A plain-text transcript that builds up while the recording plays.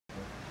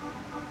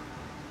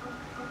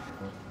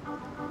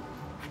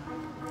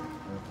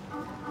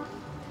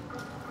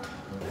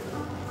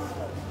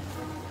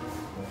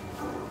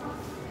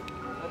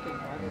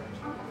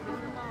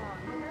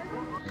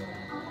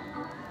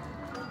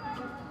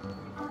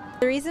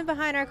reason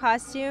behind our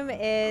costume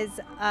is,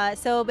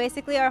 so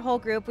basically our whole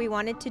group, we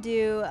wanted to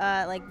do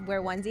like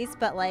wear onesies,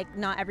 but like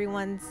not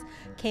everyone's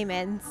came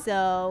in,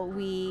 so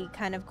we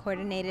kind of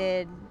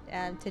coordinated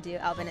to do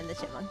Alvin and the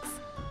Chipmunks.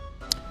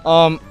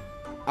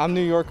 I'm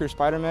New Yorker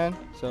Spider-Man,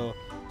 so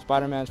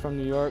Spider-Man's from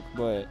New York,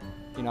 but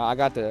you know I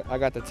got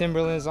the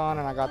Timberlands on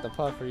and I got the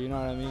puffer, you know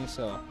what I mean?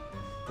 So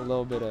a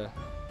little bit of,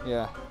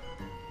 yeah.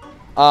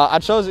 I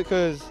chose it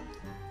because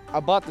I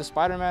bought the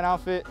Spider-Man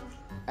outfit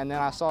and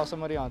then I saw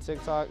somebody on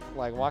TikTok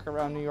like walk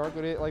around New York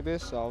with it like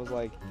this, so I was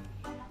like,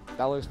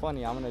 that looks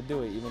funny, I'm gonna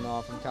do it even though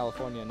I'm from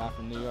California, not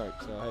from New York,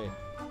 so hey.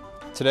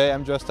 Today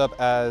I'm dressed up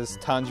as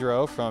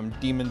Tanjiro from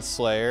Demon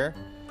Slayer.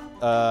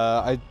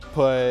 I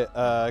put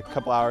a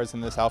couple hours in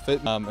this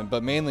outfit,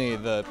 but mainly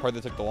the part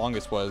that took the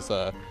longest was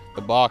the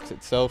box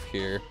itself.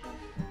 Here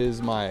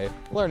is my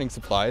learning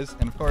supplies,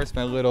 and of course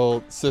my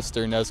little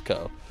sister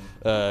Nezuko,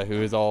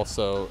 who is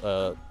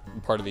also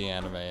part of the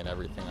anime and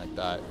everything like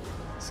that.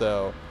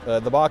 So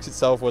the box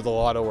itself was a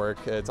lot of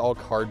work. It's all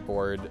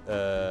cardboard,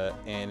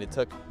 and it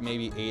took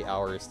maybe 8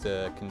 hours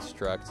to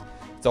construct.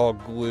 It's all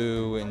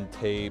glue and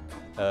tape,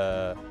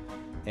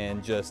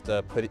 and just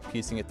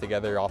piecing it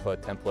together off a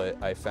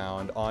template I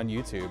found on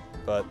YouTube.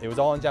 But it was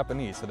all in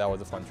Japanese, so that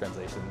was a fun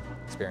translation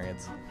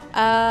experience.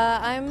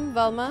 I'm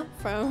Velma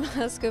from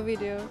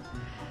Scooby-Doo.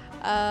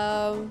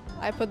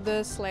 I put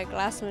this like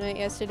last minute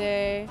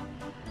yesterday.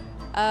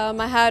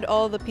 I had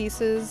all the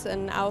pieces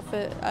and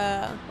outfit,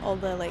 all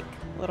the like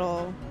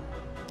little,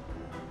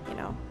 you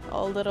know,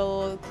 all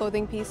little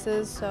clothing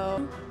pieces.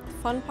 So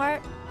fun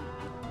part,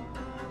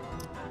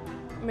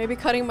 maybe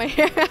cutting my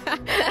hair.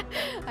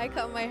 I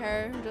cut my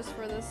hair just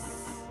for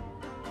this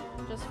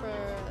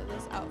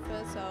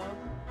outfit, so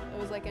it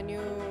was like a new,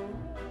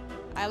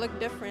 I look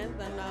different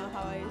than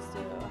how I used to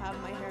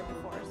have my hair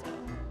before.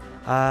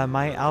 So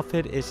my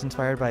outfit is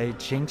inspired by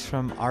Jinx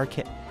from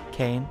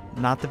Arcane,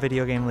 not the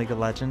video game League of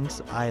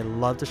Legends. I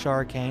love the show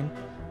Arcane.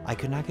 I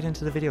could not get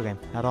into the video game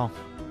at all.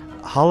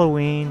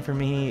 Halloween for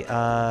me,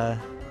 I'm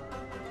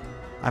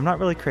not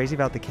really crazy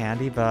about the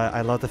candy, but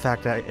I love the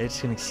fact that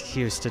it's an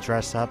excuse to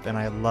dress up, and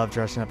I love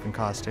dressing up in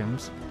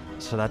costumes.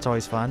 So that's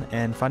always fun.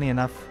 And funny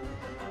enough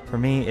for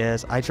me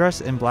is I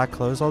dress in black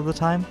clothes all the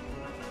time.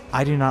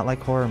 I do not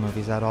like horror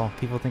movies at all.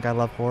 People think I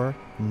love horror.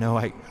 No,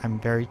 I'm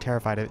very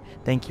terrified of it.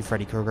 Thank you,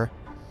 Freddy Krueger.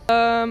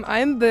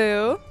 I'm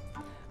Boo.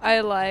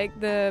 I like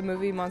the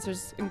movie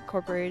Monsters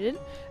Incorporated.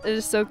 It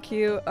is so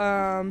cute.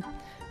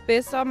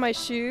 Based on my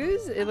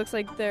shoes, it looks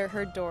like they're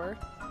her door.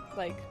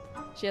 Like,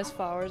 she has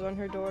flowers on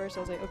her door, so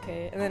I was like,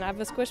 okay. And then I have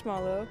a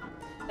Squishmallow.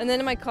 And then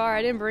in my car,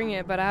 I didn't bring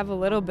it, but I have a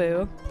little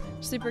Boo.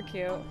 Super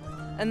cute.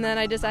 And then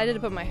I decided to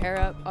put my hair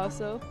up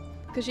also,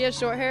 because she has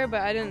short hair,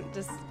 but I didn't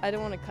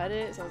want to cut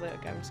it, so I was like,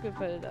 okay, I'm just gonna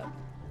put it up.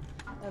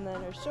 And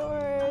then her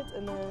shorts,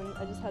 and then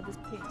I just had this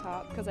pink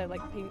top because I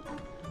like pink,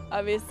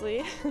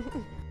 obviously.